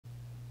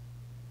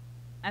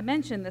I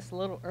mentioned this a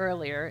little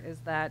earlier, is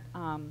that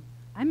I'm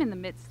in the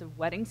midst of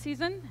wedding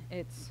season.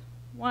 It's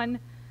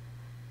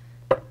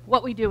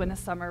what we do in the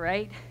summer,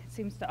 right? It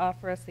seems to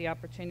offer us the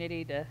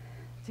opportunity to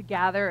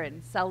gather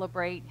and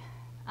celebrate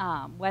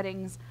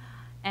weddings.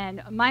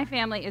 And my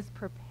family is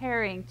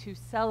preparing to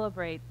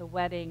celebrate the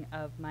wedding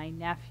of my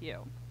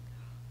nephew.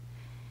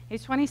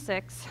 He's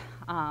 26,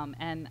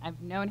 and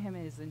I've known him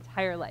his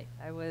entire life.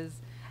 I was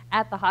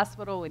at the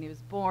hospital when he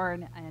was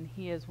born, and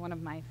he is one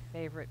of my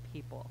favorite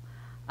people.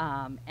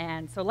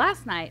 And so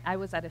last night, I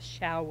was at a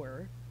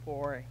shower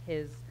for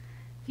his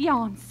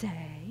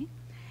fiancée.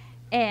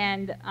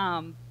 And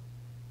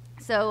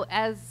so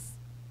as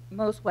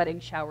most wedding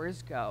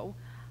showers go,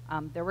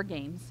 there were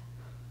games.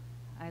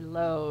 I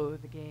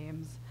loathe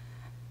games.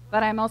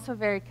 But I'm also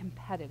very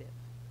competitive.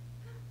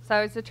 So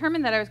I was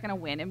determined that I was going to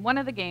win. And one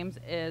of the games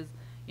is,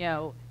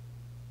 is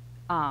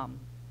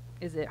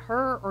it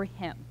her or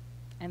him?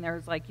 And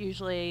there's like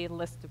usually a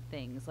list of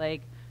things,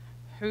 like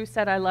who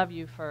said I love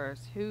you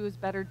first, who's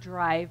better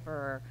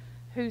driver,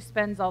 who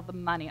spends all the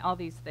money, all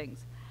these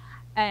things.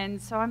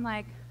 And so I'm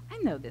like, I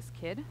know this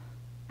kid.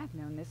 I've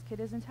known this kid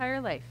his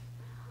entire life.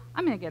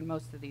 I'm going to get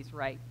most of these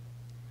right.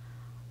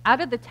 Out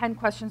of the 10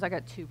 questions, I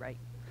got 2 right.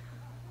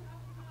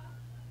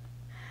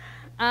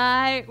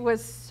 I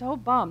was so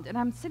bummed, and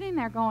I'm sitting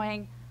there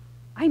going,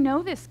 I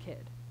know this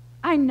kid.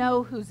 I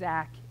know who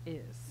Zach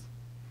is.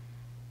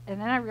 And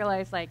then I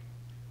realized,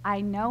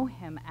 I know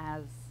him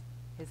as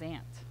his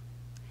aunt.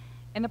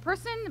 And the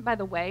person, by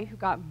the way, who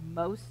got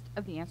most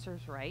of the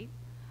answers right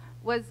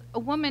was a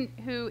woman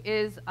who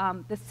is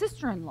the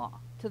sister-in-law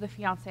to the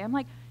fiancé. I'm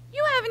like,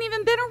 you haven't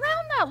even been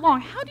around that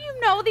long. How do you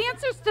know the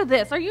answers to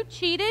this? Are you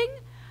cheating?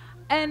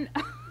 And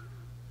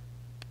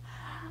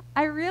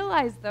I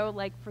realized, though,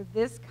 for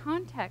this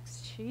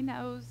context, she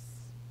knows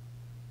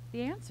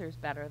the answers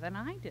better than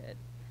I did.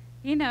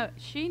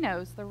 She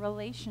knows the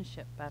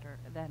relationship better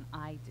than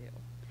I do.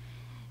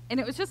 And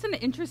it was just an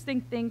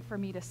interesting thing for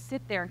me to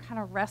sit there and kind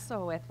of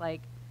wrestle with,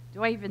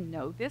 do I even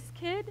know this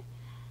kid?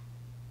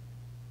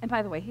 And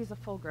by the way, he's a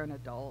full-grown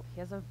adult. He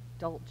has an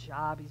adult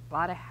job. He's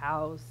bought a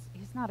house.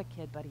 He's not a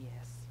kid, but he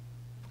is.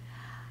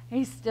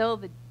 He's still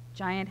the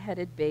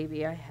giant-headed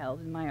baby I held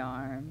in my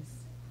arms.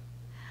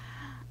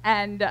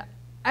 And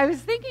I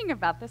was thinking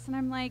about this, and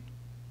I'm like,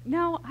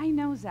 no, I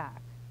know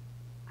Zach.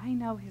 I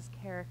know his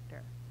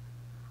character.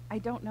 I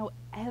don't know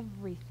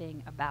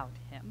everything about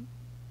him,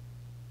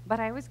 but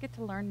I always get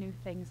to learn new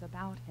things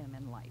about him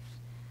in life.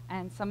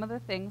 And some of the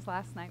things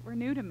last night were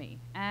new to me.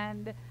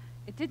 And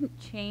it didn't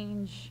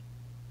change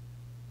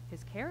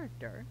his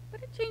character,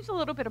 but it changed a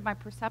little bit of my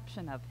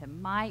perception of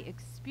him, my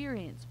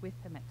experience with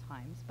him at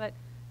times. But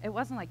it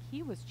wasn't like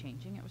he was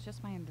changing. It was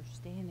just my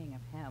understanding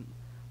of him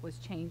was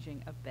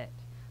changing a bit,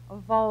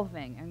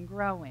 evolving and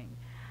growing.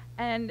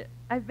 And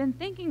I've been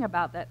thinking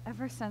about that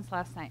ever since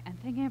last night, and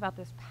thinking about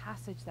this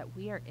passage that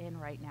we are in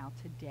right now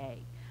today.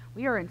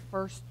 We are in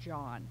 1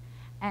 John,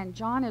 and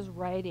John is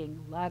writing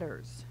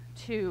letters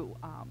to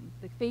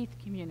the faith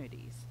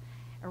communities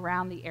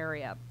around the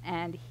area,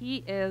 and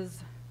he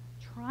is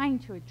trying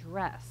to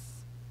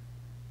address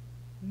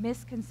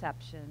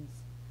misconceptions,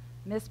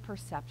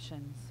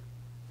 misperceptions,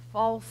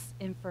 false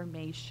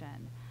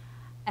information,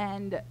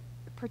 and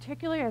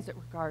particularly as it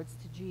regards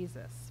to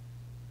Jesus.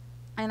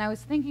 And I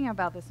was thinking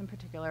about this in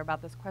particular,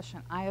 about this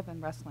question I have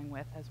been wrestling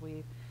with as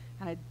we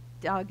kind of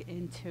dug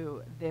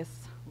into this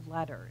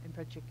letter, in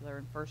particular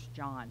in 1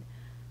 John.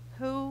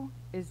 Who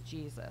is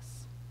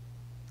Jesus?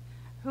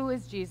 Who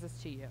is Jesus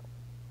to you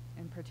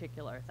in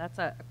particular? That's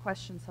a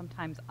question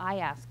sometimes I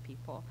ask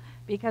people,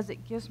 because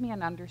it gives me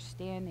an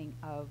understanding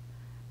of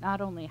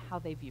not only how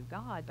they view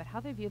God, but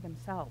how they view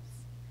themselves.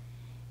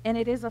 And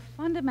it is a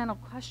fundamental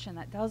question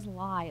that does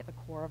lie at the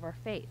core of our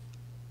faith.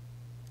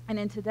 And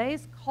in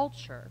today's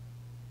culture,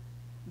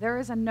 there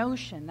is a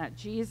notion that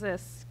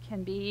Jesus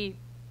can be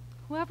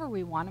whoever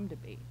we want him to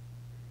be.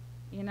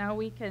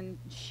 We can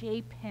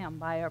shape him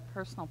by our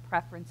personal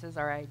preferences,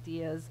 our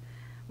ideas.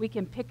 We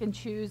can pick and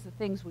choose the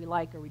things we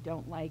like or we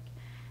don't like.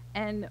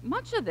 And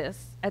much of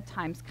this, at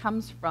times,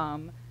 comes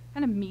from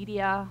kind of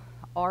media,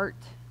 art,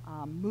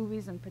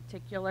 movies in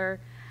particular.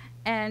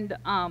 And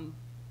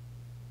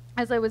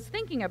as I was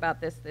thinking about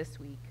this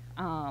week,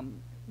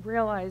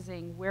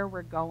 realizing where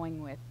we're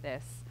going with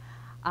this,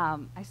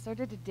 I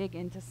started to dig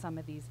into some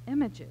of these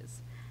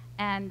images.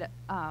 And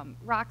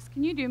Rox,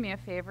 can you do me a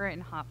favor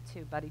and hop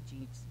to Buddy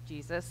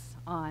Jesus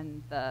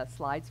on the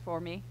slides for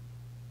me?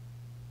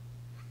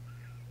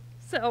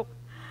 So,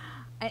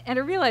 and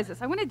I realized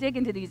this. I want to dig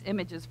into these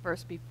images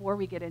first before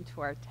we get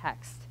into our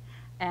text.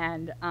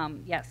 And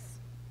yes,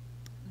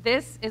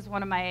 this is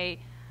one of my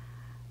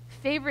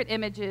favorite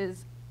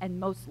images and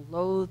most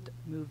loathed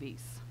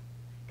movies,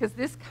 because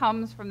this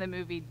comes from the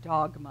movie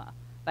Dogma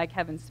by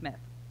Kevin Smith.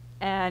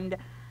 And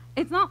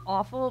it's not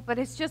awful, but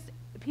it's just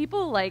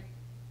people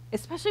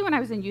especially when I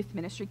was in youth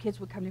ministry, kids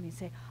would come to me and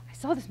say, I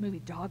saw this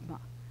movie Dogma.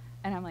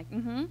 And I'm like,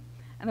 mm-hmm.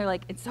 And they're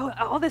like, and so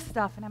all this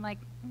stuff. And I'm like,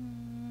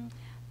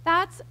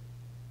 that's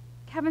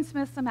Kevin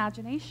Smith's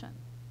imagination,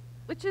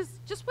 which is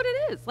just what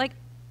it is.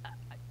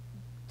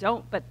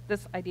 but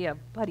this idea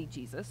of buddy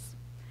Jesus,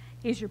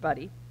 he's your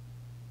buddy.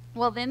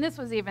 Well, then this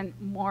was even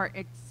more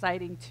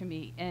exciting to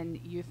me in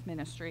youth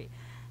ministry,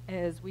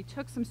 is we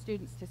took some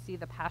students to see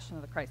the Passion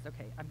of the Christ.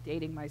 Okay, I'm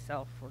dating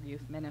myself for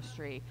youth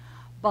ministry,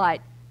 but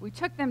we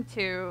took them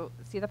to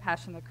see the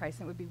Passion of the Christ,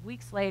 and it would be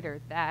weeks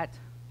later that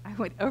I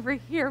would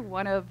overhear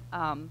one of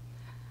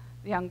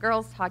the young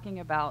girls talking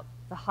about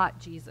the hot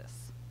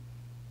Jesus.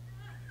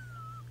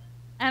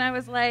 And I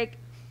was like,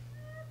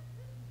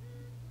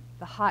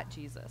 the hot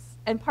Jesus.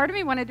 And part of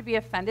me wanted to be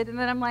offended, and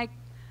then I'm like,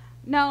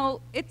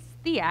 no, it's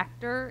the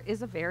actor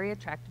is a very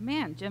attractive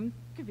man. Jim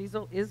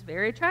Caviezel is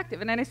very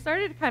attractive. And then I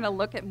started to kind of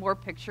look at more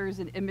pictures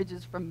and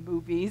images from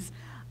movies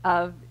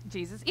of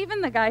Jesus.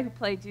 Even the guy who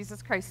played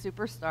Jesus Christ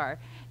Superstar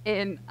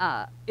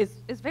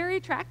is very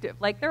attractive.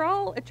 Like, they're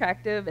all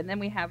attractive, and then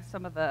we have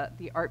some of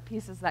the art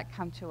pieces that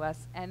come to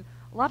us. And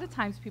a lot of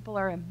times people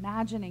are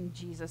imagining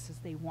Jesus as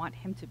they want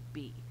him to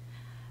be.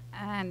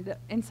 And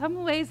in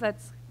some ways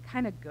that's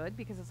kind of good,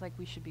 because it's like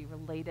we should be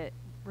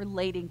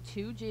relating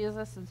to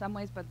Jesus in some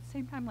ways, but at the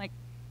same time, like,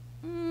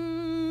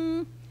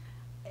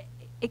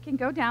 it can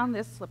go down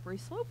this slippery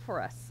slope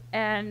for us.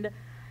 And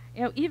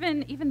you know,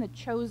 even The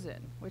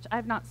Chosen, which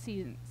I've not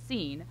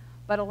seen,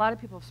 but a lot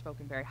of people have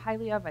spoken very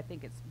highly of, I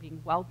think it's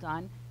being well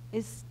done,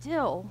 is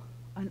still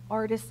an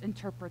artist's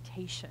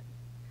interpretation.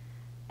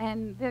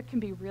 And that can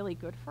be really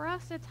good for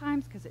us at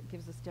times because it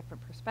gives us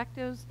different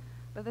perspectives,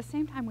 but at the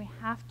same time we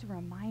have to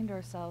remind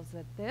ourselves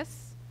that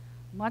this,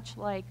 much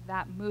like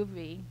that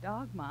movie,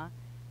 Dogma,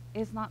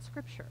 is not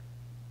scripture.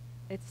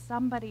 It's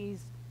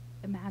somebody's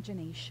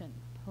imagination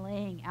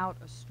playing out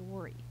a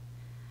story.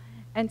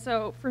 And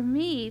so for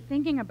me,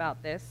 thinking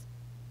about this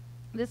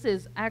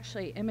is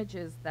actually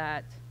images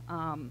that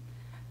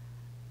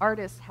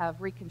artists have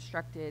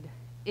reconstructed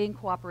in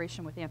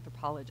cooperation with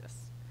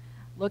anthropologists,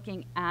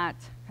 looking at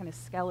kind of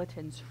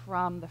skeletons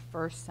from the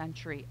 1st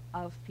century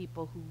of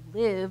people who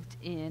lived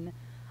in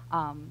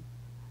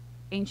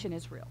ancient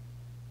Israel.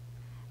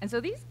 And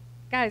so these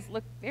guys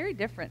look very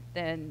different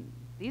than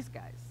these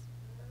guys.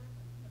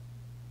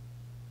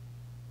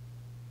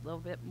 A little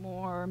bit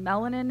more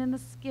melanin in the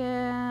skin,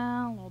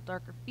 a little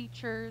darker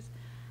features.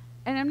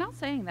 And I'm not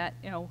saying that,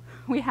 you know,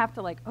 we have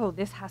to like, oh,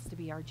 this has to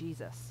be our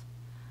Jesus.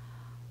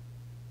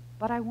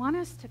 But I want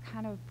us to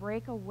kind of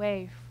break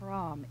away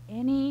from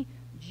any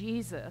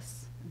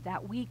Jesus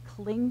that we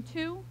cling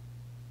to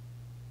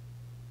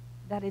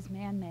that is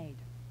man-made.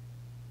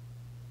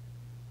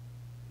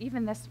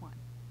 Even this one.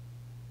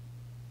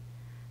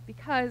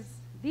 Because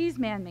these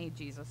man-made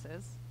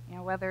Jesuses, you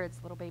know, whether it's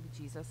little baby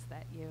Jesus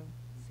that you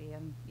see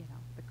in, you know,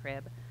 the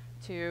crib,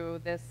 to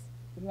this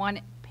one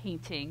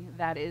painting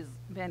that has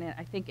been,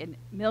 I think, in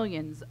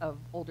millions of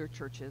older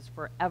churches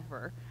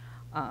forever.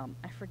 I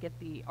forget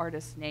the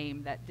artist's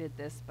name that did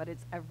this, but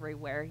it's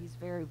everywhere. He's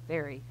very,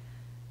 very,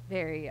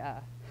 very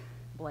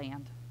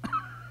bland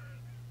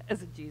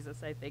as a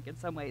Jesus, I think, in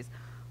some ways.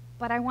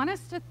 But I want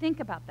us to think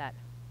about that.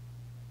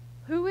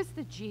 Who is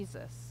the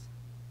Jesus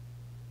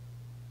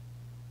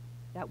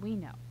that we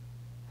know?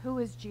 Who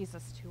is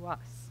Jesus to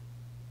us?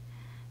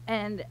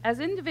 And as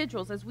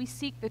individuals, as we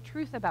seek the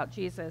truth about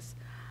Jesus,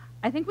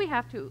 I think we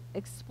have to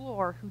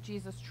explore who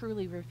Jesus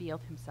truly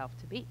revealed himself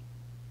to be,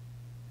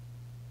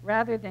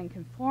 rather than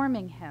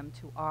conforming him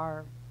to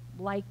our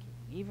liking,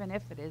 even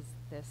if it is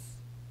this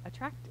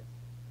attractive.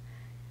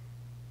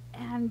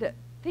 And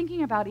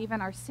thinking about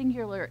even our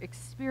singular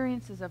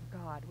experiences of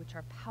God, which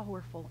are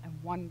powerful and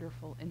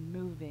wonderful and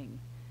moving,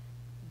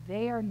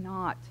 they are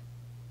not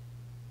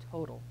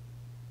total.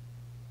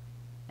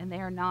 And they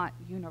are not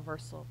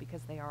universal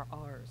because they are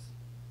ours.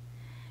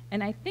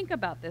 And I think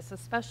about this,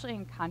 especially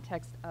in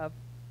context of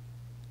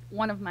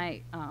one of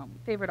my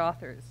favorite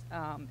authors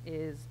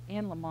is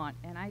Anne Lamott,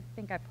 and I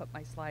think I put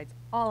my slides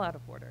all out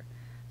of order.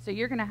 So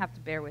you're going to have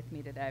to bear with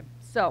me today.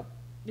 So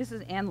this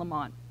is Anne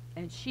Lamott,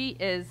 and she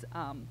is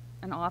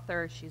an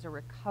author. She's a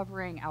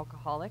recovering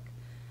alcoholic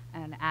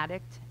and an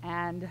addict,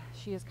 and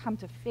she has come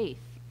to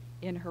faith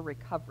in her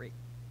recovery.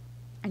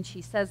 And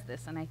she says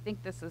this, and I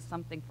think this is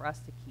something for us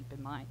to keep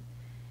in mind.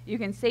 You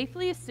can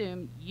safely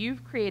assume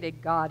you've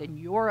created God in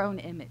your own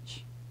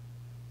image.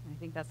 And I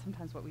think that's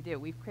sometimes what we do.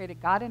 We've created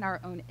God in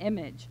our own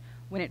image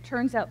when it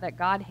turns out that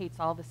God hates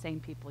all the same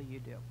people you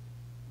do.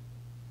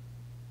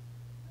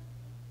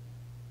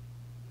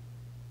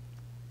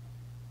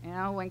 You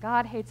know, when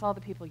God hates all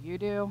the people you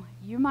do,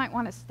 you might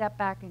want to step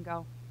back and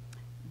go,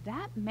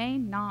 that may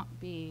not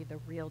be the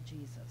real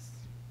Jesus.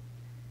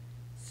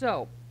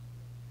 So,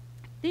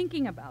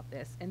 thinking about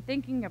this and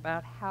thinking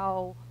about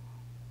how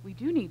we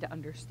do need to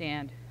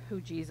understand who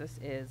Jesus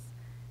is,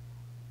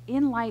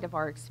 in light of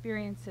our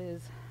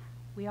experiences,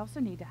 we also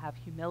need to have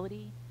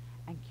humility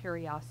and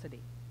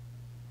curiosity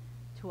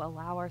to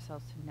allow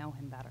ourselves to know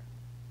him better.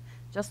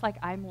 Just like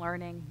I'm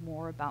learning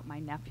more about my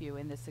nephew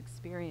in this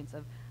experience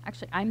of,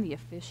 actually, I'm the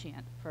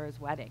officiant for his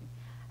wedding.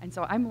 And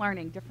so I'm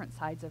learning different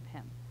sides of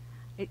him.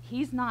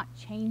 He's not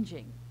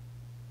changing.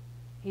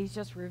 He's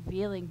just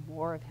revealing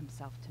more of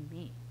himself to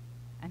me.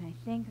 And I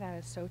think that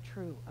is so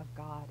true of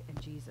God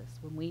and Jesus.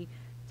 When we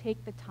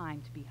take the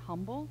time to be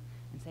humble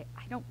and say,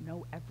 I don't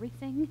know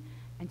everything,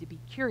 and to be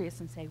curious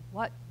and say,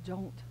 what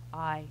don't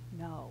I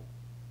know?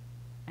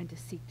 And to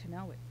seek to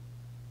know it.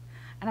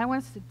 And I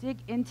want us to dig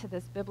into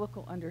this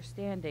biblical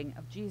understanding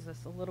of Jesus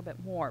a little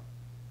bit more.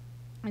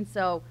 And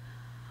so,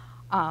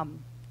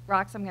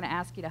 Rox, I'm going to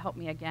ask you to help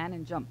me again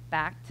and jump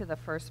back to the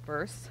first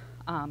verse,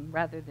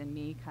 rather than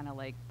me kind of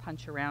like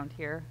punch around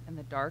here in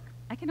the dark.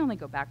 I can only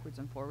go backwards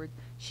and forwards.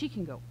 She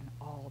can go in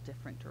all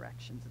different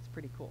directions. It's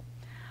pretty cool.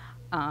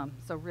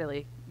 So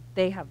really,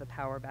 they have the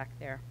power back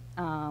there.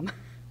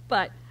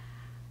 But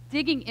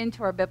digging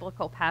into our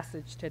biblical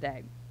passage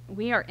today,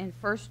 we are in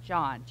 1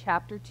 John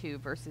chapter 2,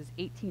 verses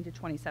 18 to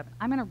 27.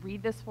 I'm going to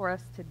read this for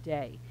us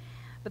today.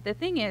 But the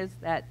thing is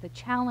that the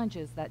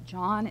challenges that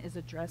John is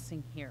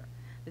addressing here,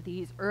 that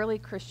these early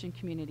Christian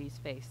communities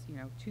faced,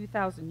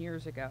 2,000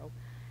 years ago,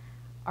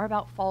 are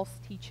about false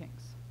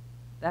teachings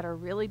that are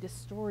really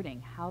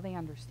distorting how they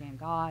understand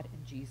God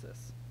and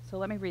Jesus. So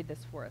let me read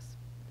this for us.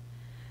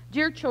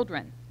 Dear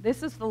children,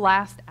 this is the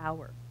last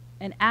hour.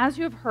 And as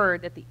you have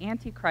heard that the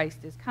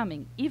Antichrist is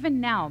coming, even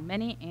now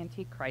many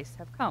Antichrists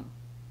have come.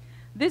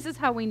 This is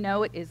how we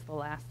know it is the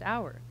last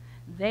hour.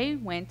 They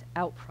went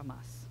out from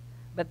us,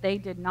 but they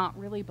did not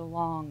really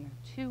belong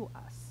to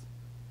us.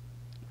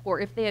 For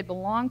if they had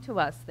belonged to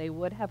us, they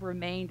would have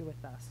remained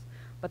with us.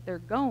 But their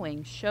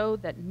going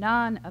showed that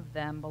none of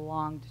them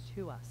belonged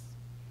to us.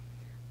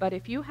 But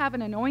if you have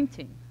an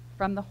anointing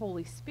from the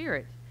Holy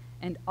Spirit,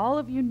 and all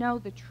of you know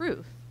the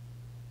truth,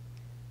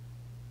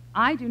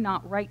 I do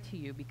not write to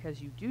you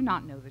because you do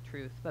not know the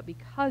truth, but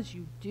because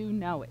you do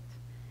know it,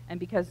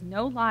 and because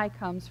no lie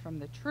comes from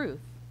the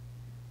truth.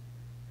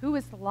 Who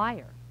is the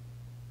liar?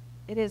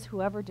 It is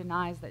whoever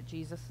denies that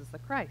Jesus is the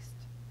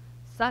Christ.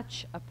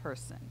 Such a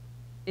person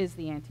is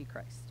the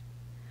Antichrist,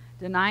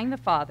 denying the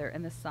Father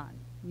and the Son.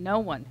 No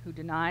one who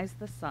denies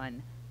the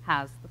Son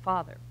has the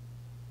Father.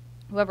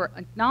 Whoever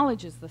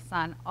acknowledges the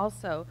Son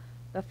also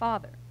the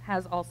Father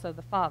has also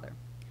the Father.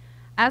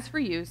 As for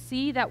you,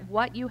 see that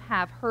what you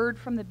have heard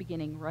from the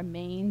beginning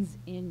remains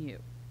in you.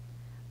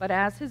 But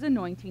as his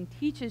anointing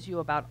teaches you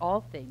about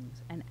all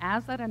things, and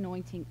as that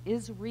anointing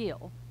is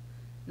real,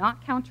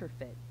 not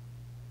counterfeit,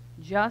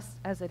 just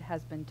as it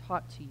has been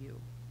taught to you,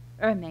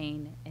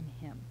 remain in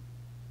him.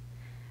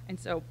 And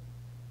so,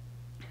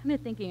 I'm kind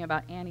of thinking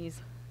about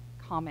Annie's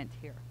comment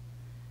here,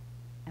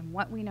 and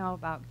what we know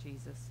about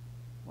Jesus,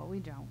 what we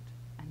don't,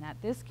 and that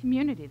this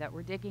community that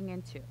we're digging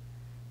into,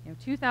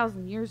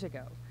 2,000 years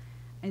ago,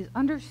 is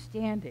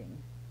understanding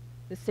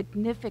the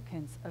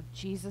significance of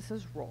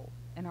Jesus' role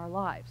in our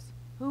lives.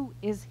 Who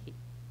is he?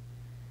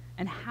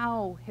 And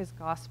how his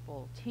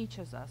gospel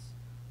teaches us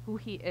who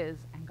he is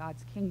and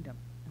God's kingdom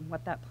and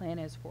what that plan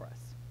is for us.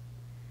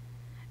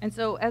 And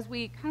so as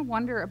we kind of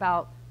wonder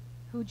about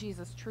who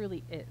Jesus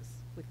truly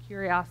is, with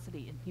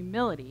curiosity and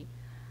humility,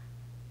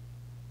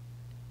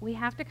 we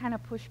have to kind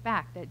of push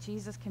back that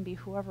Jesus can be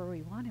whoever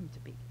we want him to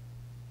be.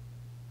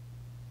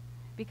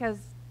 Because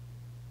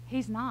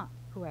he's not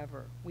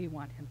whoever we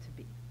want him to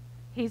be.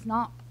 He's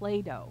not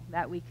Play-Doh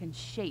that we can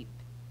shape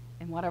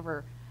in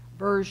whatever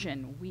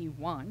version we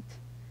want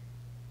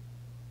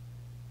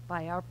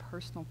by our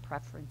personal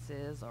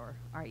preferences or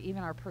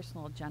even our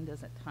personal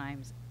agendas at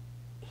times.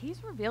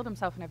 He's revealed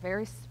himself in a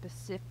very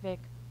specific,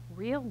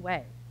 real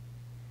way.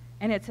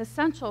 And it's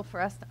essential for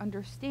us to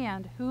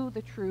understand who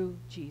the true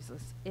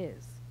Jesus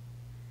is,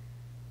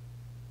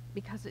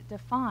 because it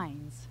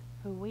defines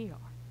who we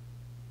are.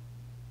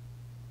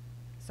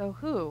 So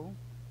who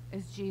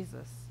is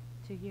Jesus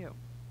to you?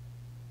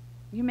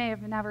 You may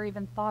have never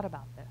even thought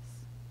about this,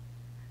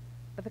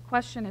 but the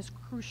question is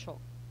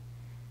crucial.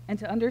 And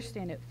to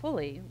understand it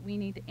fully, we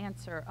need to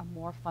answer a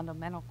more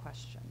fundamental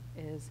question,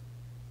 is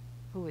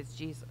who is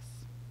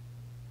Jesus?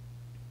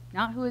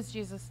 Not who is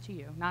Jesus to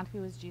you, not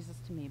who is Jesus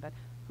to me, but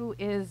who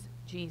is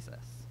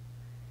Jesus?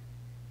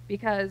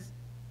 Because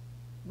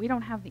we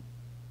don't have the,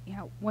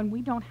 when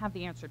we don't have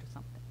the answer to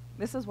something,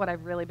 this is what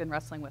I've really been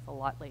wrestling with a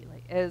lot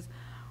lately, is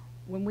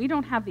when we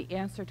don't have the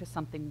answer to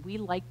something, we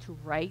like to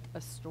write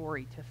a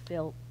story to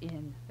fill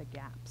in the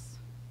gaps.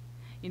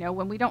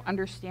 When we don't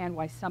understand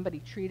why somebody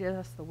treated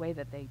us the way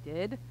that they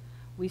did,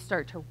 we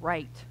start to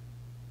write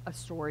a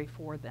story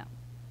for them.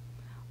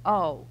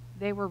 Oh,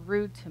 they were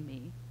rude to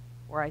me,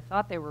 or I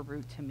thought they were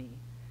rude to me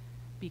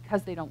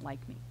because they don't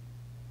like me.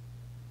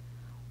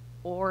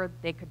 Or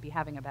they could be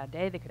having a bad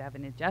day, they could have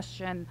an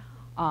indigestion,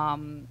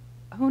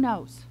 who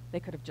knows? They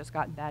could have just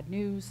gotten bad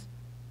news.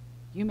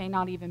 You may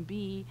not even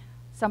be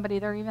somebody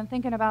they're even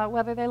thinking about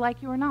whether they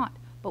like you or not.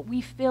 But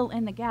we fill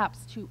in the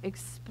gaps to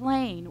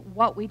explain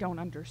what we don't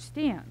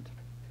understand.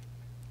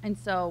 And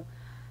so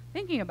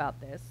thinking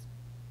about this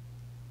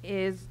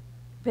has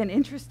been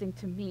interesting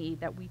to me,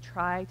 that we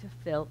try to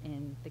fill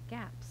in the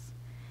gaps.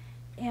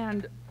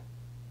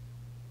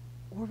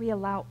 Or we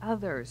allow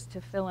others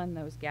to fill in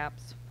those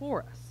gaps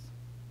for us.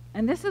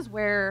 And this is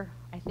where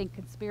I think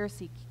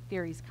conspiracy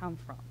theories come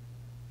from.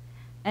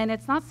 And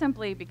it's not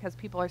simply because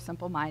people are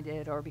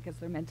simple-minded or because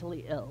they're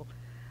mentally ill,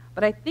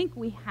 But I think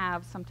we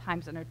have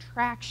sometimes an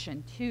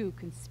attraction to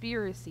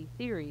conspiracy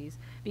theories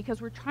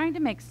because we're trying to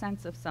make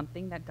sense of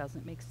something that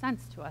doesn't make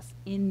sense to us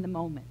in the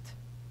moment.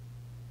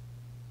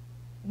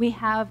 We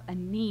have a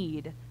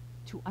need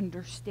to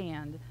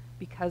understand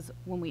because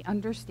when we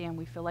understand,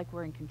 we feel like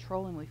we're in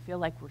control and we feel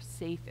like we're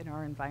safe in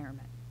our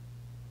environment.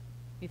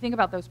 You think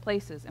about those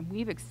places, and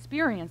we've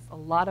experienced a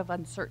lot of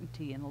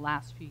uncertainty in the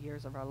last few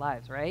years of our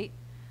lives, right?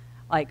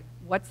 Like,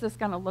 what's this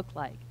going to look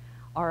like?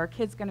 Are our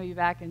kids going to be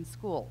back in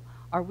school?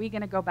 Are we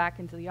going to go back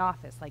into the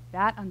office? Like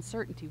that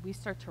uncertainty, we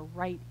start to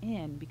write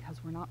in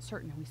because we're not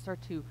certain, and we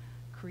start to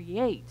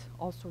create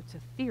all sorts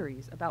of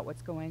theories about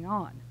what's going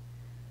on.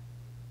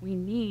 We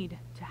need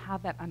to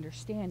have that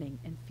understanding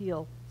and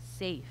feel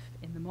safe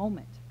in the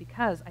moment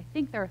because I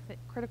think there are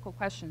critical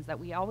questions that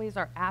we always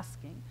are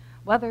asking,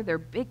 whether they're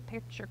big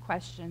picture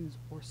questions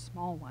or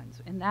small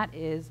ones, and that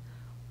is,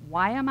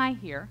 why am I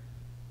here?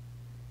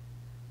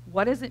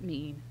 What does it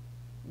mean?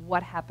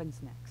 What happens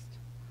next?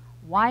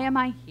 Why am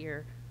I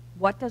here?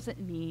 What does it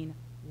mean?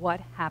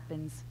 What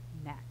happens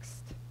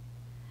next?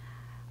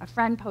 A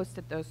friend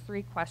posted those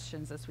 3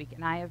 questions this week,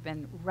 and I have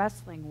been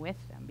wrestling with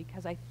them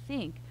because I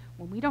think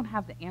when we don't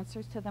have the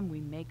answers to them,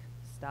 we make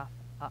stuff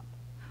up,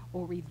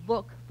 or we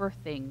look for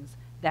things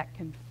that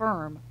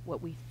confirm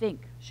what we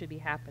think should be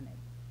happening.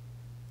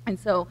 And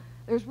so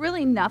there's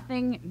really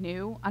nothing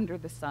new under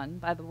the sun,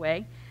 by the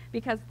way,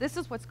 because this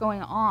is what's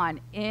going on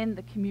in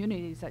the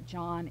communities that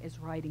John is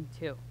writing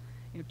to.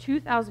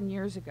 2,000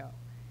 years ago,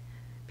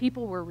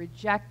 people were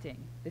rejecting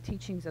the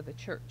teachings of the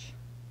church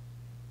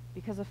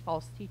because of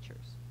false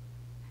teachers.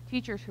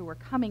 Teachers who were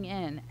coming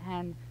in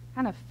and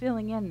kind of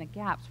filling in the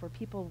gaps where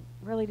people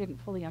really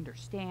didn't fully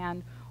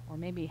understand or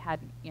maybe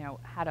hadn't,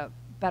 had a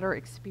better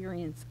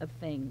experience of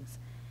things.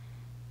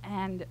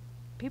 And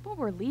people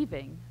were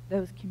leaving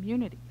those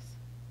communities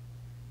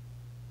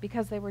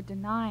because they were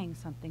denying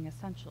something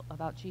essential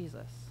about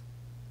Jesus.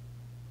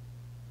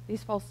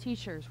 These false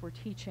teachers were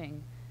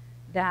teaching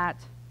that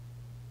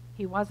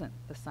he wasn't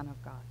the Son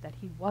of God, that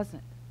he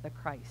wasn't the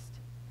Christ.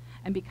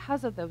 And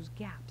because of those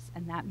gaps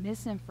and that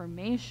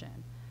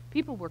misinformation,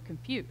 people were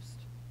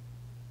confused.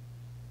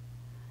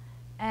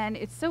 And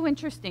it's so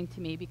interesting to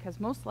me because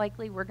most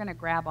likely we're going to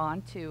grab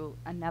onto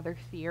another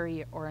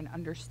theory or an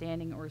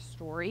understanding or a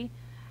story,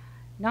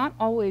 not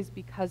always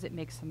because it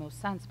makes the most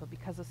sense, but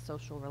because of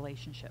social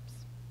relationships.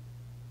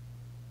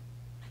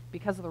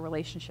 Because of the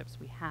relationships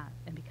we had.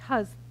 And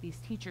because these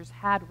teachers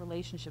had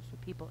relationships with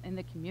people in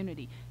the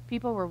community,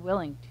 people were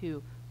willing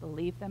to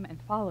believe them and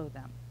follow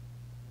them.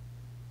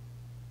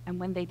 And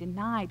when they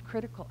denied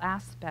critical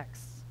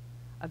aspects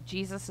of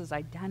Jesus'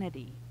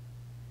 identity,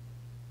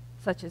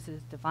 such as his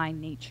divine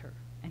nature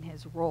and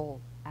his role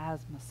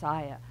as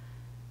Messiah,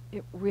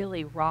 it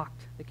really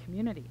rocked the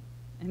community.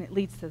 And it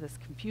leads to this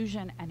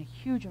confusion and a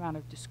huge amount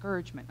of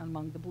discouragement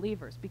among the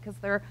believers because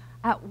they're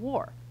at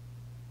war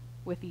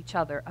with each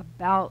other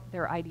about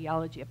their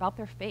ideology, about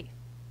their faith.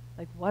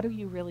 Like, what do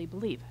you really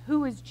believe?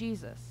 Who is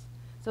Jesus?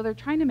 So they're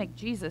trying to make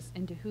Jesus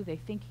into who they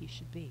think he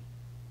should be.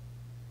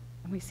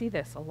 And we see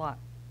this a lot.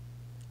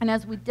 And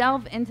as we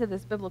delve into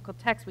this biblical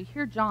text, we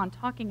hear John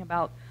talking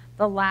about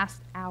the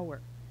last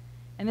hour.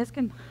 And this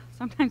can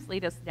sometimes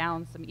lead us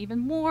down some even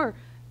more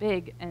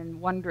big and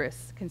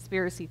wondrous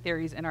conspiracy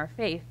theories in our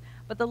faith.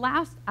 But the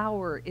last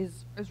hour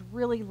is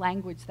really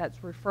language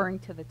that's referring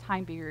to the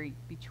time period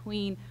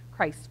between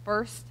Christ's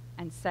first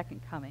and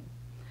second coming.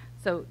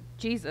 So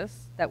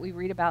Jesus that we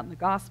read about in the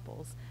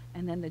Gospels,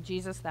 and then the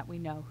Jesus that we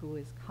know who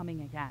is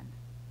coming again,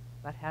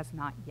 but has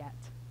not yet.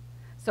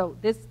 So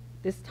this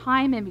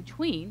time in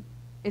between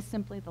is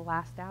simply the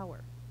last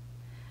hour.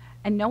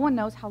 And no one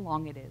knows how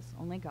long it is.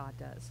 Only God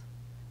does.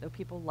 Though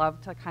people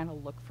love to kind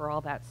of look for all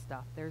that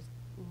stuff. There's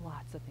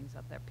lots of things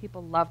out there.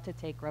 People love to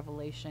take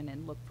Revelation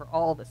and look for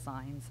all the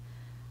signs.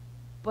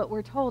 But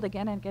we're told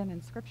again and again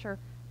in Scripture,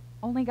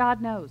 only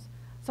God knows.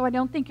 So I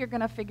don't think you're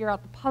going to figure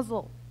out the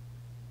puzzle.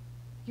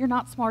 You're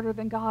not smarter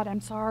than God.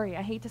 I'm sorry.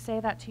 I hate to say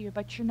that to you,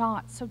 but you're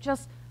not. So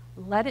just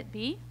let it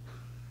be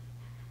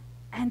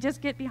and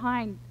just get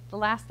behind the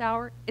last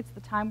hour. It's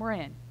the time we're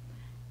in.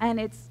 And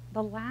it's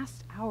the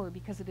last hour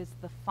because it is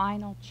the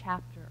final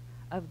chapter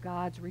of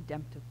God's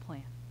redemptive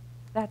plan.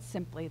 That's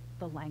simply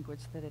the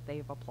language that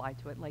they've applied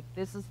to it. Like,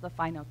 this is the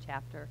final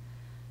chapter.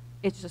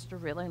 It's just a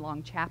really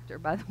long chapter,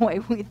 by the way,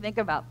 when we think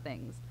about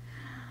things.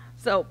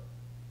 So,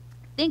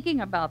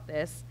 thinking about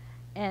this,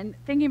 and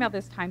thinking about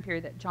this time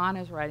period that John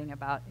is writing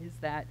about, is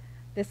that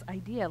this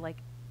idea, like,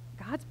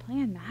 God's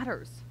plan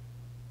matters.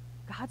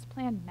 God's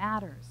plan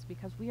matters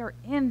because we are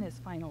in this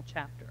final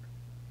chapter.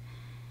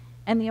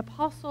 And the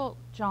Apostle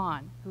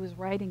John, who is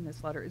writing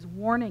this letter, is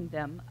warning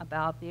them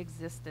about the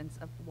existence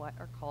of what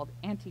are called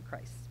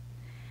antichrists.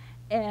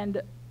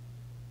 And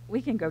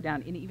we can go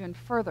down an even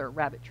further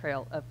rabbit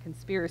trail of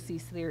conspiracy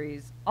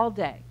theories all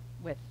day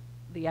with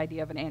the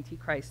idea of an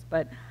antichrist.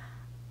 But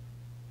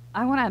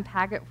I want to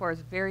unpack it for us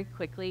very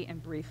quickly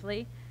and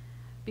briefly,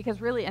 because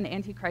really an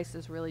antichrist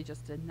is really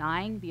just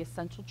denying the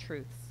essential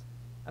truths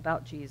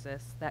about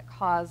Jesus that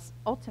cause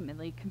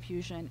ultimately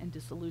confusion and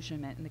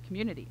disillusionment in the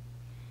community.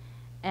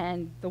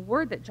 And the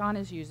word that John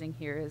is using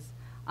here is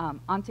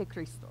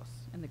antichristos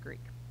in the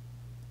Greek.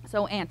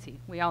 So anti,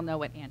 we all know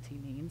what anti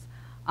means.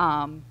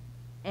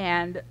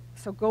 And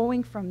so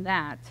going from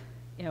that,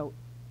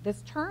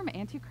 this term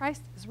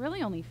antichrist is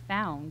really only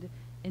found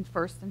in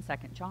 1st and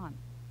 2nd John.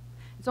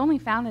 It's only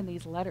found in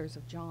these letters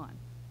of John.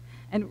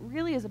 And it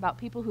really is about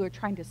people who are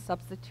trying to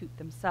substitute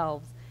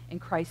themselves in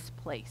Christ's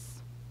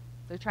place.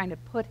 They're trying to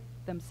put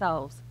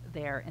themselves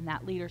there in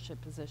that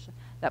leadership position,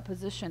 that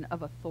position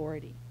of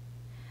authority.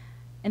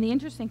 And the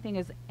interesting thing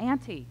is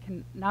anti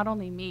can not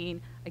only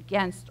mean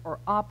against or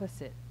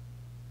opposite,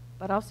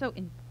 but also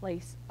in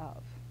place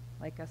of,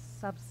 like a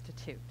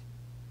substitute,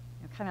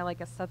 kind of like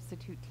a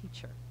substitute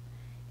teacher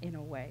in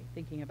a way,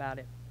 thinking about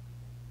it.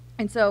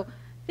 And so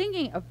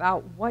thinking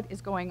about what is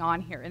going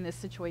on here in this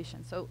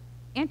situation. So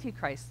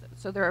Antichrist,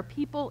 so there are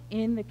people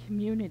in the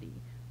community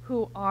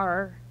who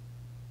are,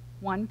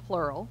 one,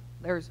 plural,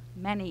 there's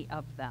many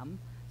of them,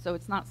 so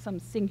it's not some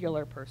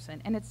singular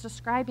person, and it's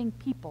describing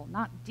people,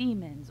 not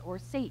demons or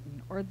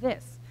Satan or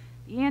this.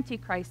 The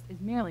Antichrist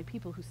is merely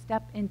people who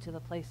step into the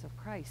place of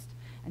Christ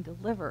and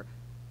deliver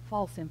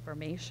false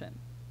information.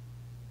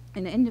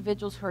 And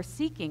individuals who are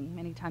seeking,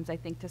 many times I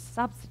think, to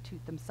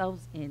substitute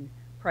themselves in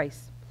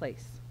Christ's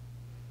place.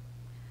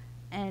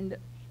 And,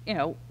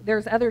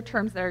 there's other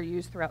terms that are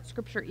used throughout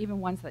Scripture,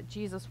 even ones that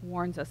Jesus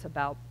warns us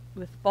about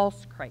with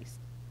false Christ,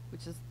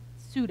 which is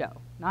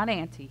pseudo, not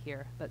anti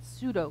here, but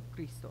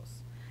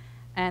pseudo-Christos.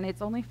 And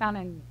it's only found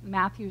in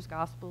Matthew's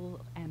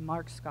Gospel and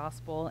Mark's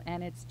Gospel,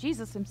 and it's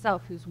Jesus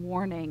himself who's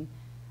warning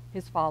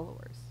his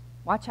followers.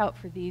 Watch out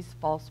for these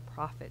false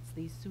prophets,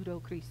 these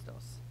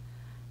pseudo-Christos.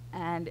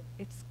 And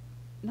it's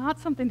not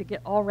something to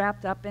get all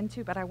wrapped up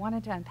into, but I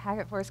wanted to unpack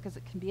it for us because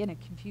it can be in a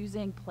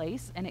confusing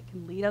place, and it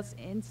can lead us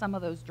in some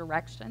of those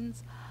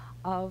directions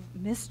of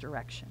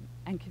misdirection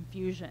and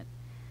confusion.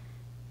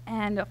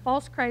 And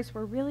false Christs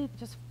were really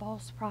just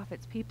false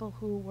prophets, people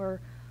who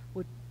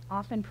would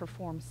often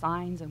perform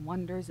signs and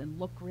wonders and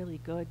look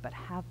really good, but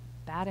have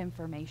bad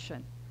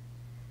information.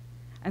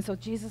 And so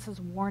Jesus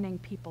is warning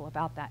people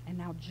about that. And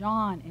now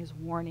John is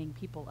warning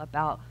people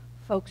about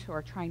folks who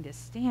are trying to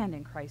stand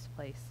in Christ's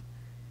place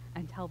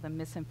and tell them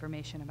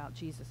misinformation about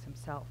Jesus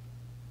himself.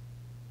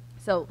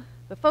 So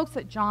the folks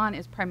that John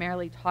is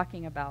primarily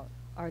talking about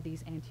are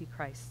these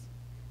antichrists,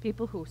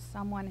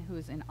 someone who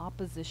is in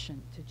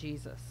opposition to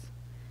Jesus,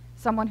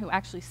 someone who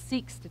actually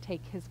seeks to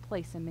take his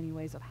place in many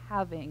ways of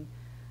having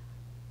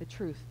the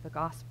truth, the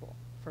gospel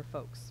for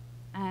folks,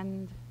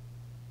 and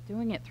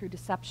doing it through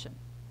deception.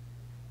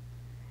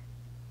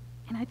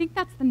 And I think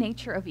that's the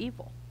nature of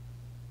evil.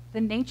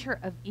 The nature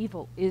of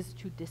evil is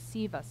to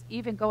deceive us.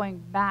 Even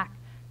going back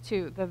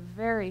to the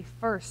very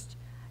first,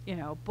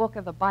 book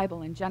of the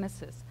Bible in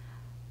Genesis,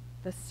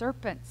 the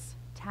serpent's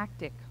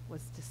tactic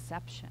was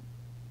deception,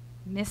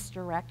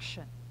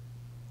 misdirection.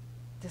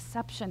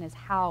 Deception is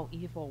how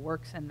evil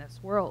works in this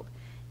world.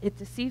 It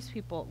deceives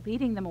people,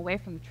 leading them away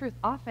from the truth,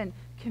 often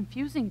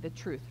confusing the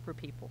truth for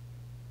people.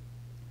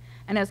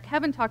 And as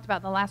Kevin talked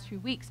about in the last few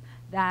weeks,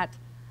 that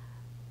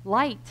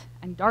light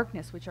and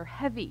darkness, which are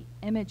heavy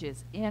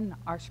images in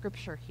our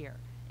scripture here,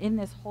 in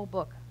this whole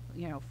book,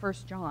 1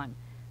 John,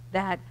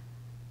 that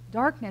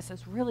darkness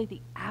is really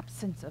the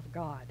absence of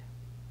God.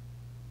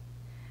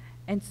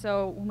 And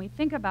so when we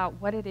think about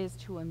what it is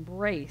to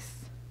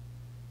embrace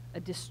a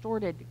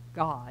distorted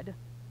God,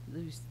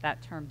 use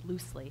that term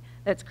loosely,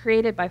 that's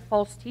created by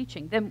false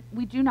teaching, then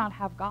we do not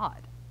have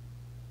God.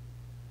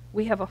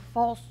 We have a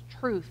false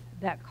truth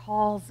that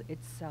calls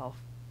itself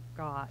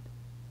God.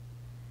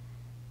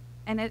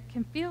 And it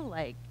can feel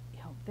like,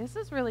 this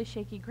is really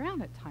shaky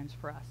ground at times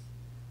for us.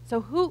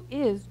 So who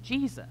is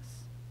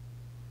Jesus?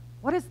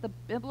 What is the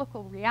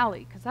biblical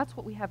reality? Because that's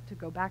what we have to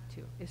go back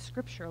to, is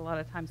Scripture a lot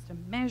of times to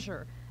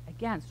measure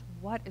against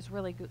what is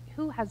really good.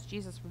 Who has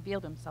Jesus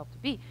revealed himself to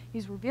be?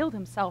 He's revealed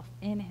himself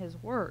in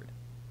his word,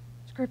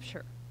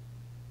 Scripture.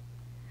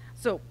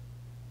 So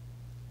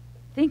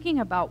thinking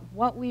about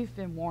what we've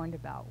been warned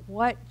about,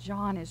 what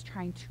John is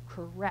trying to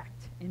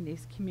correct in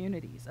these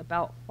communities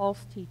about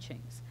false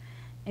teachings,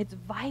 it's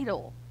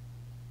vital,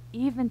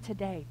 even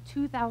today,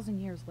 2,000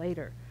 years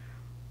later,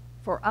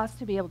 for us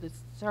to be able to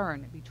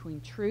discern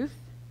between truth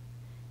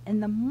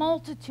and the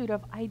multitude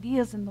of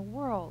ideas in the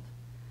world.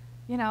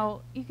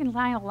 You can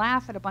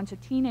laugh at a bunch of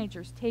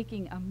teenagers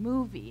taking a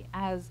movie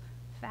as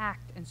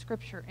fact and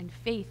Scripture and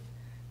faith,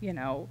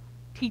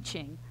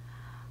 teaching.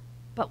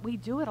 But we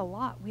do it a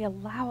lot. We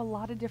allow a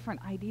lot of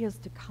different ideas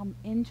to come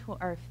into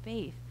our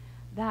faith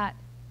that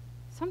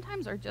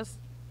sometimes are just,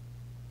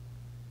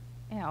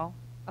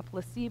 a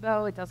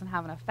placebo. It doesn't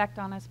have an effect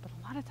on us, but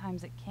a lot of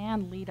times it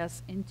can lead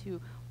us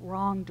into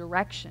wrong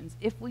directions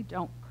if we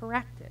don't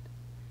correct it,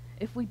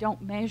 if we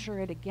don't measure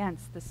it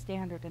against the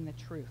standard and the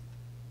truth.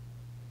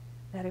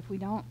 That if we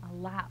don't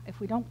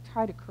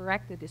try to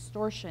correct the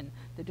distortion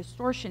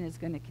is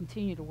going to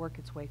continue to work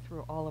its way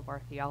through all of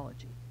our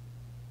theology.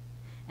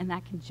 And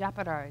that can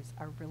jeopardize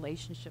our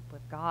relationship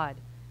with God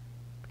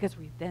because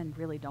we then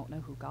really don't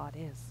know who God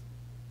is.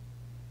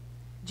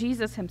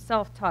 Jesus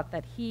himself taught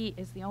that he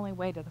is the only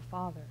way to the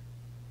Father.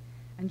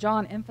 And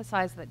John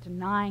emphasized that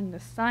denying the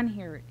Son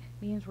here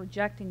means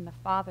rejecting the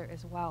Father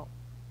as well.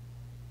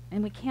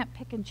 And we can't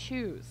pick and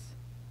choose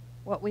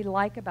what we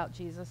like about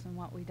Jesus and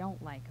what we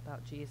don't like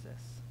about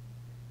Jesus.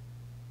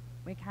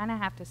 We kind of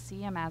have to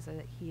see him as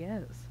he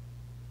is,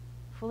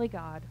 fully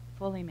God,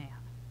 fully man.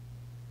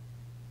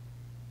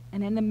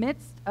 And in the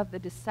midst of the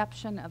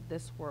deception of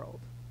this world,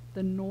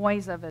 the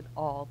noise of it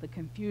all, the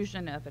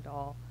confusion of it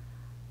all,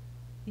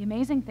 the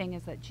amazing thing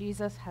is that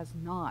Jesus has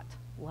not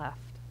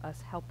left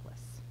us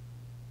helpless.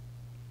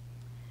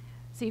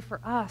 See,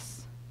 for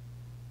us,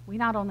 we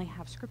not only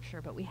have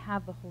Scripture, but we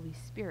have the Holy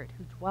Spirit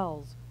who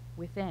dwells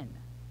within.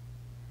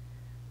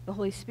 The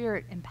Holy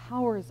Spirit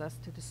empowers us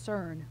to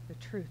discern the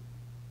truth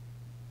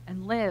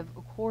and live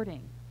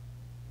according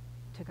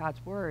to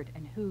God's word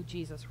and who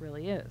Jesus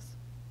really is.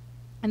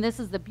 And this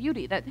is the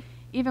beauty, that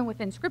even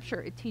within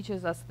Scripture, it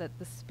teaches us that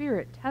the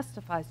Spirit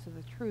testifies to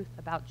the truth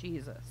about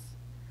Jesus.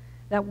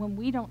 That when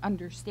we don't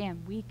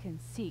understand, we can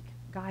seek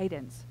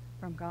guidance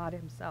from God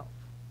himself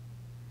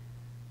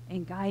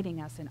in guiding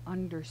us in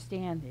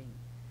understanding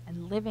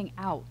and living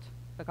out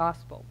the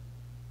gospel.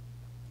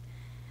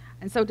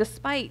 And so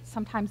despite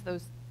sometimes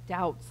those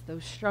doubts,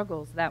 those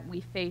struggles that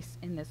we face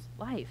in this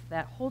life,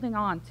 that holding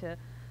on to,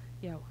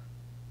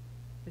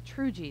 the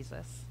true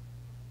Jesus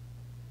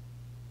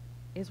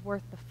is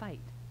worth the fight.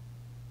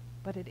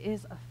 But it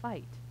is a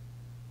fight.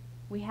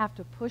 We have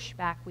to push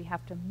back. We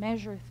have to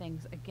measure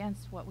things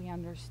against what we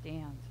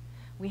understand.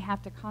 We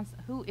have to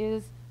who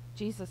is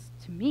Jesus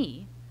to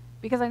me?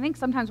 Because I think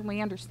sometimes when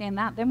we understand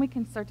that, then we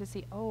can start to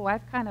see, oh,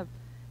 I've kind of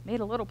made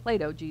a little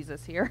Play-Doh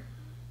Jesus here.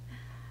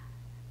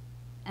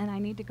 And I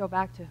need to go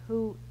back to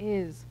who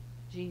is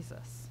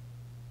Jesus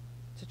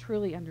to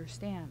truly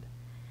understand.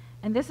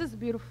 And this is the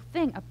beautiful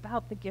thing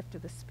about the gift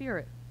of the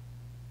Spirit,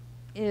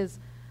 is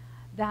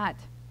that,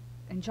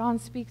 and John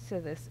speaks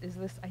to this, is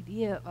this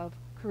idea of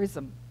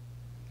charism.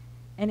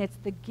 And it's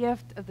the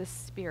gift of the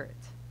Spirit.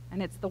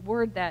 And it's the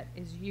word that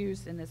is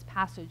used in this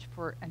passage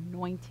for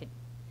anointing.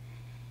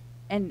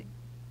 And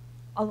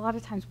a lot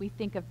of times we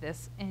think of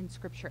this in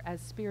Scripture as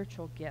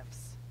spiritual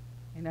gifts,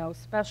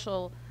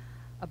 special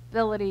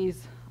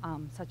abilities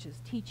such as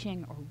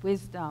teaching or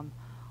wisdom,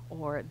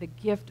 or the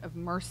gift of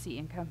mercy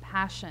and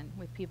compassion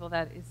with people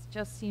that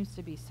just seems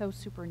to be so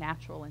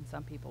supernatural in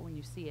some people when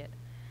you see it.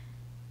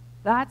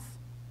 That's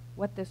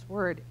what this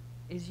word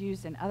is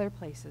used in other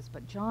places,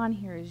 but John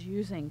here is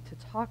using to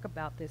talk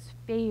about this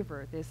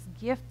favor, this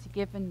gift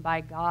given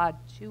by God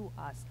to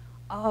us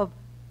of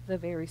the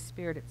very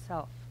Spirit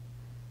itself.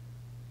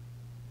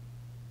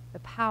 The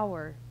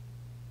power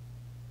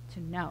to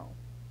know.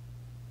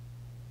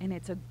 And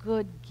it's a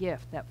good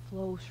gift that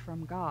flows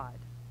from God,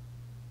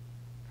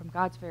 from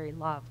God's very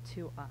love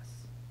to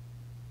us.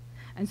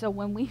 And so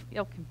when we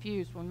feel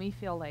confused, when we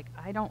feel like,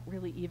 I don't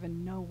really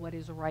even know what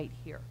is right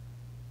here,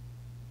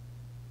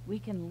 we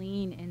can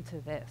lean into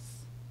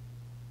this.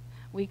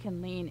 We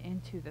can lean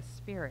into the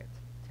Spirit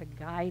to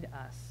guide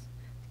us,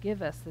 to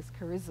give us this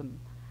charism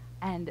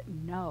and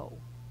know.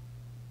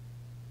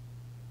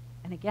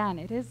 And again,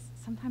 it is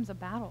sometimes a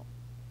battle,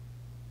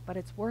 but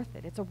it's worth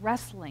it. It's a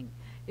wrestling.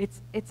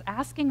 It's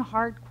asking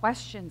hard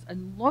questions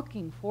and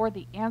looking for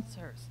the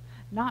answers,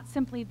 not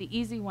simply the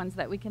easy ones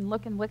that we can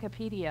look in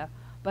Wikipedia,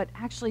 but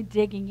actually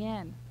digging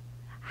in.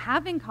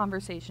 Having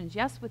conversations,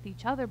 yes, with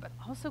each other, but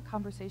also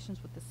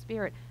conversations with the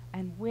Spirit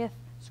and with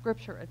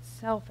Scripture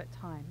itself at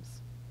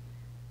times,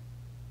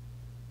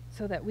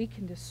 so that we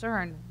can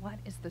discern what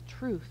is the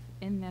truth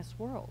in this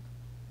world.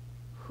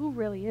 Who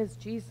really is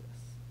Jesus?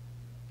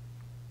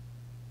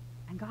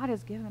 And God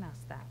has given us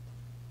that.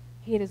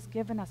 He has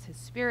given us his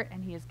Spirit,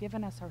 and he has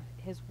given us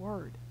his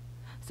word.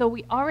 So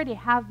we already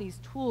have these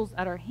tools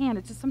at our hand.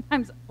 It's just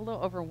sometimes a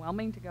little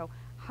overwhelming to go,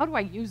 how do I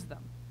use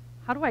them?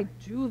 How do I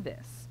do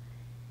this?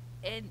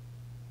 And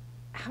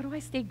how do I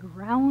stay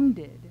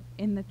grounded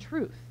in the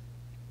truth?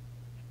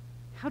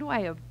 How do I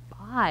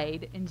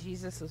abide in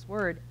Jesus'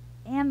 word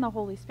and the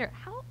Holy Spirit?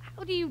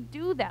 How do you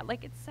do that?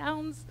 Like, it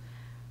sounds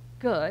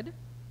good,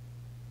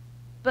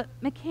 but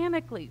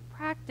mechanically,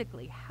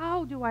 practically,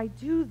 how do I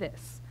do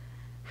this?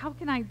 How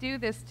can I do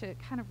this to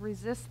kind of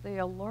resist the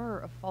allure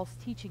of false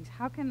teachings?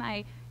 How can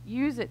I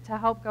use it to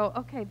help go,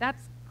 okay,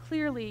 that's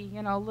clearly,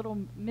 a little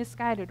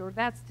misguided, or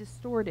that's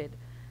distorted?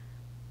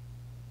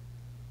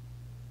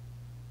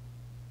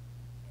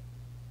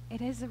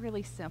 It is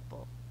really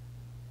simple,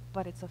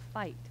 but it's a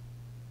fight,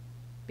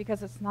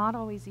 because it's not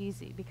always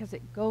easy, because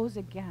it goes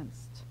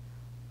against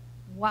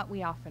what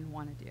we often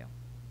want to do.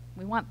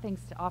 We want things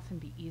to often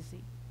be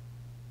easy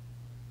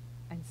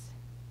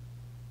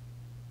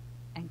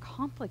and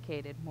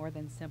complicated more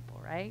than simple,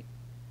 right?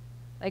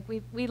 Like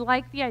we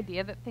like the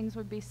idea that things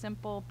would be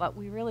simple, but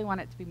we really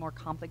want it to be more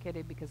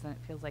complicated because then it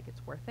feels like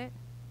it's worth it.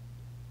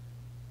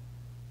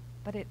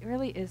 But it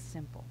really is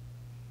simple.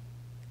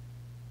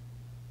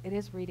 It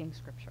is reading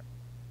Scripture.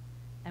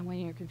 And when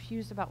you're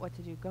confused about what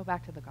to do, go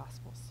back to the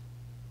Gospels.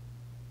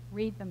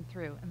 Read them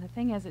through. And the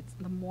thing is, it's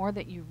the more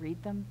that you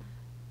read them,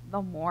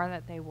 the more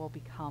that they will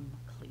become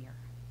clear.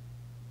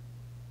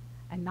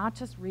 And not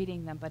just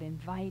reading them, but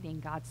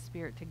inviting God's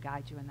Spirit to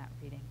guide you in that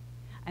reading.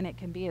 And it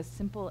can be as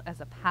simple as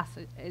a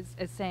passage,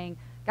 as saying,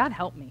 God,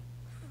 help me.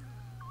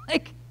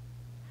 Like,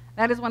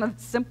 that is one of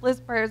the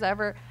simplest prayers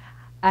ever,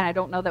 and I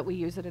don't know that we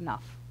use it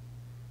enough.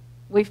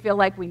 We feel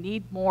like we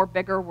need more,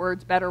 bigger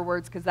words, better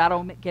words, because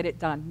that'll get it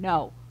done.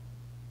 No.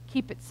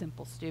 Keep it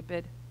simple,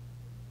 stupid.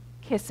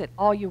 Kiss it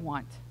all you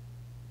want.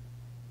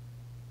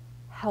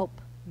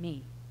 Help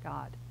me,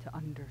 God, to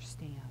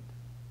understand.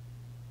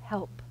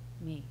 Help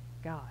me,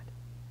 God.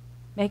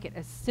 Make it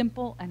as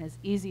simple and as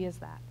easy as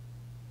that.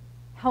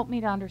 Help me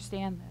to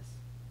understand this.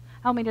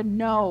 Help me to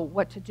know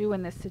what to do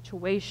in this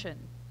situation.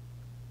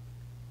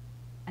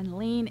 And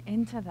lean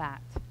into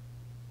that.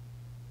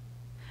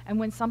 And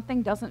when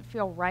something doesn't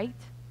feel right,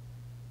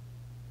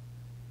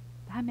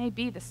 that may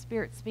be the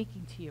Spirit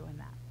speaking to you in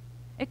that.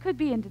 It could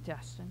be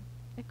indigestion.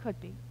 It could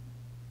be.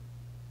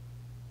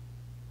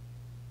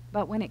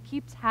 But when it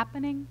keeps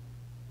happening,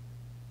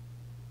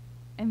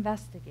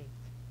 investigate.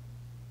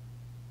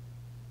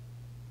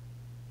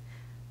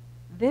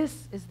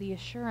 This is the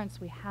assurance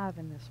we have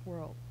in this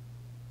world.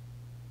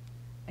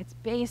 It's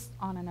based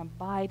on an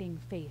abiding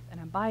faith. An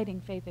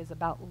abiding faith is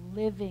about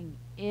living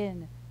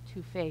into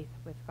faith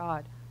with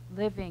God,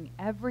 living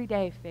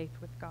everyday faith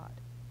with God.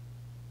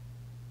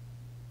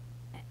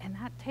 And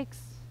that takes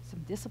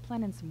some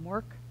discipline and some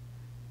work.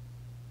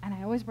 And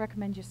I always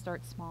recommend you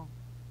start small.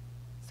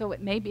 So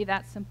it may be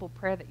that simple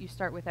prayer that you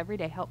start with every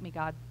day. Help me,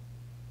 God.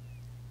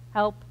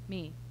 Help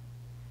me.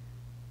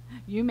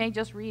 You may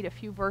just read a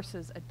few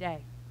verses a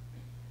day.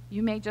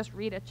 You may just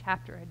read a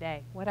chapter a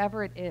day,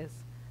 whatever it is.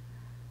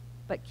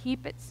 But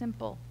keep it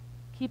simple.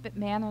 Keep it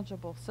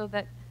manageable so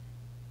that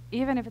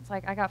even if it's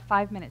like, I got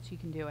 5 minutes, you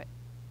can do it.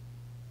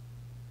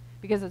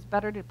 Because it's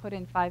better to put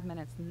in 5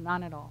 minutes than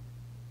none at all.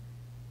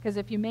 Because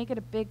if you make it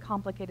a big,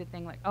 complicated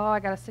thing, like, oh, I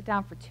got to sit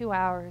down for 2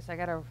 hours, I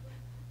got to,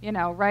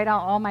 write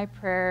out all my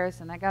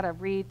prayers, and I got to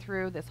read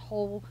through this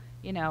whole,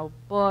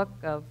 book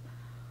of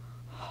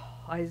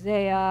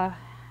Isaiah,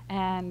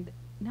 and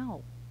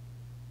no.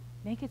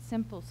 Make it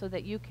simple so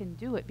that you can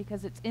do it,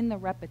 because it's in the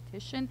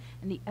repetition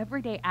and the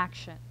everyday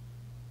action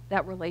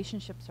that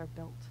relationships are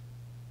built.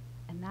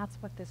 And that's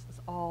what this is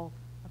all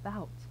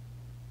about.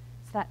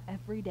 It's that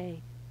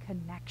everyday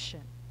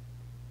connection.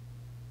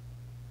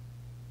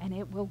 And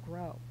it will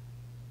grow.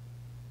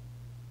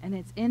 And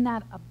it's in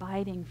that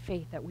abiding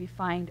faith that we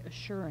find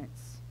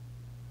assurance.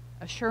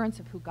 Assurance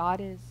of who God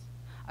is,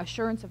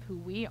 assurance of who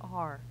we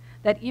are,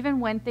 that even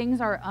when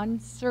things are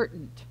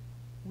uncertain,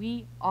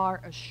 we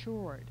are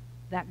assured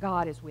that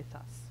God is with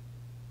us.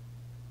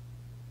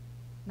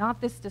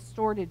 Not this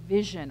distorted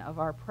vision of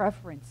our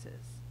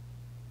preferences,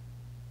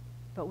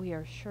 but we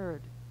are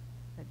assured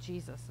that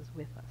Jesus is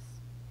with us.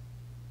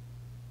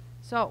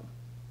 So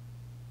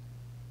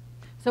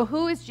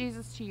who is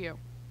Jesus to you?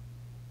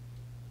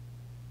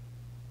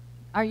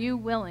 Are you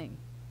willing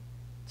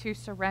to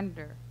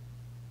surrender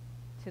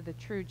to the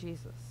true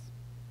Jesus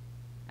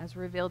as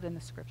revealed in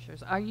the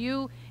Scriptures? Are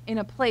you in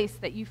a place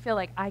that you feel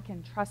like I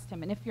can trust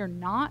him? And if you're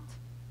not,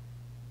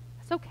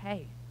 that's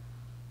okay.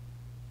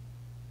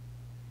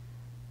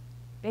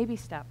 Baby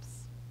steps.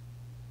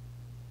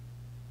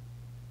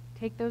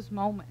 Take those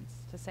moments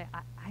to say,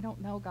 I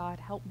don't know, God,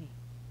 help me.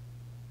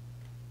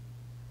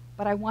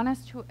 But I want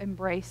us to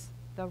embrace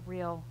the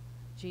real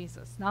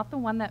Jesus, not the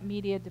one that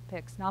media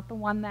depicts, not the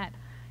one that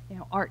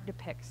art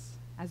depicts.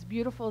 As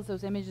beautiful as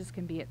those images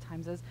can be at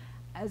times,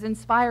 as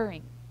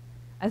inspiring,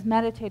 as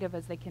meditative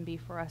as they can be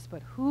for us,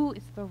 but who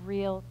is the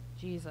real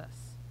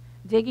Jesus?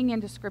 Digging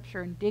into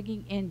Scripture and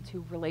digging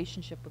into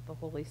relationship with the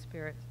Holy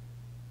Spirit.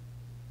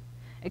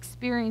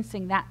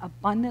 Experiencing that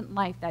abundant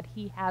life that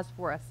he has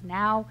for us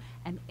now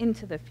and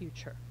into the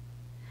future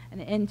and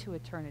into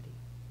eternity.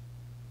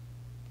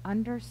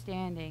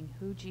 Understanding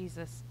who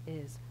Jesus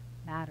is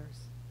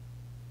matters.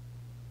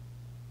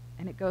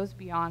 And it goes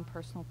beyond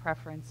personal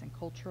preference and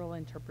cultural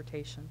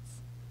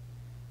interpretations.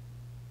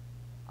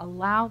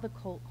 Allow the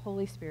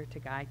Holy Spirit to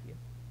guide you.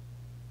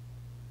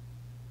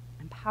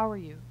 Empower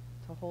you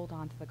to hold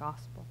on to the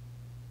gospel.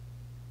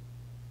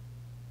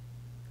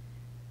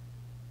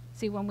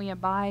 See, when we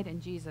abide in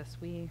Jesus,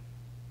 we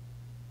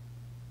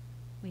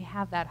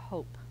have that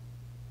hope,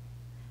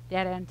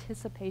 that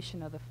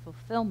anticipation of the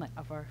fulfillment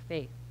of our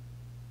faith,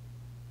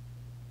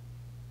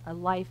 a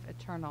life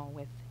eternal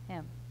with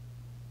him.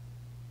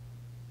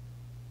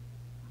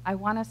 I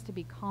want us to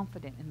be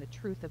confident in the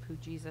truth of who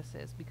Jesus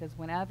is, because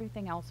when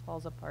everything else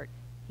falls apart,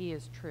 he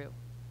is true.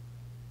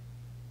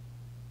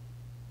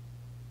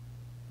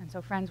 And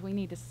so, friends, we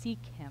need to seek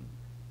him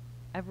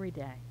every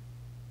day,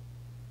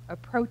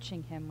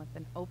 approaching him with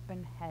an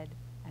open head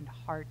and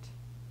heart,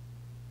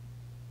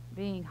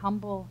 being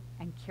humble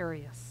and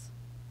curious.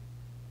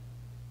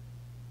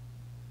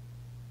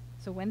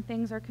 So when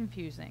things are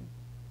confusing,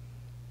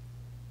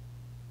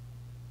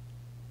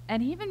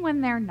 and even when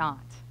they're not,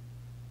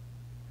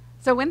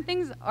 so when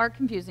things are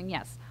confusing,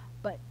 yes,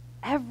 but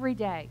every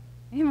day,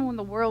 even when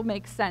the world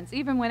makes sense,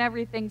 even when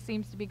everything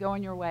seems to be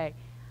going your way,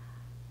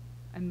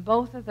 in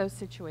both of those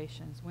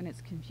situations, when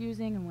it's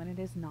confusing and when it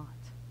is not,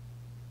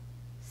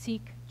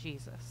 Seek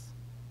Jesus.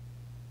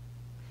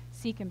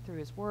 Seek him through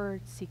his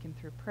word, seek him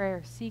through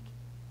prayer, seek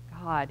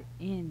God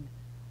in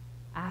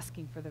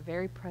asking for the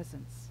very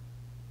presence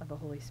of the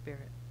Holy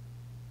Spirit.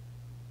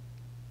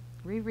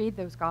 Reread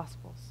those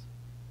Gospels.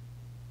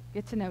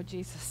 Get to know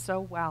Jesus so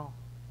well.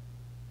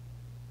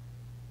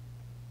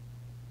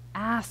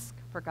 Ask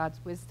for God's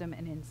wisdom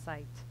and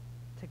insight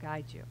to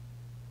guide you.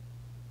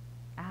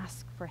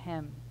 Ask for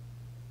him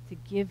to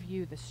give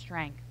you the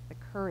strength, the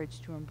courage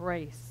to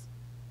embrace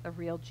the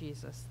real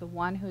Jesus, the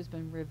one who has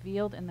been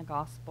revealed in the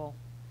gospel,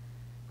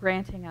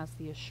 granting us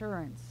the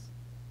assurance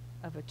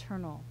of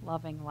eternal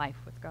loving life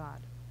with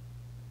God.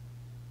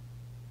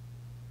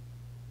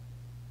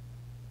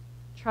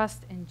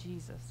 Trust in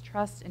Jesus.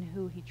 Trust in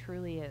who he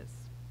truly is,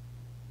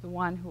 the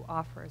one who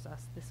offers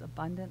us this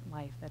abundant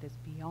life that is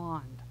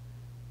beyond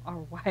our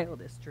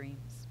wildest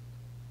dreams.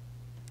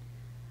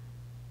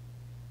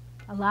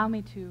 Allow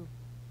me to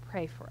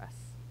pray for us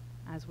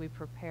as we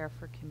prepare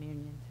for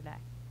communion today.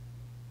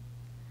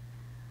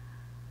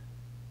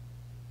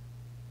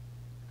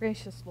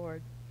 Gracious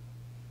Lord,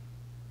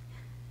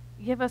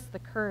 give us the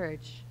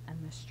courage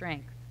and the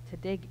strength to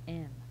dig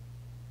in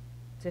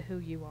to who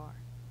you are.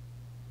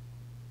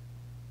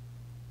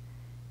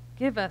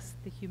 Give us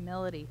the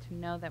humility to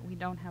know that we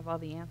don't have all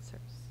the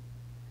answers,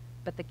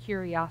 but the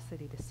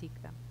curiosity to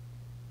seek them.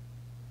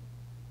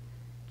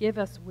 Give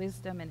us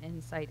wisdom and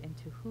insight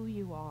into who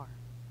you are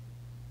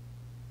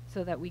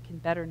so that we can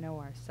better know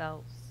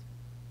ourselves,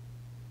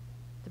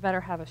 to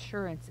better have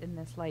assurance in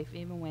this life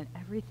even when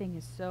everything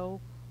is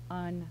so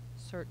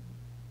uncertain.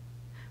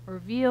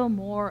 Reveal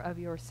more of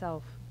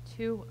yourself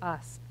to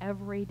us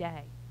every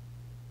day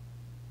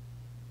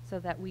so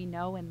that we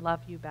know and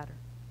love you better.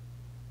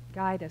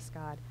 Guide us,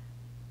 God.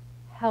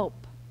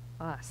 Help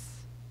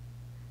us.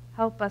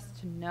 Help us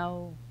to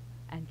know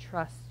and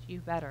trust you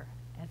better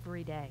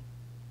every day.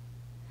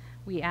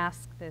 We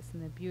ask this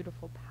in the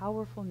beautiful,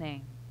 powerful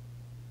name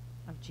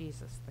of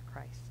Jesus the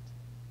Christ.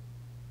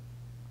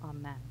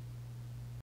 Amen.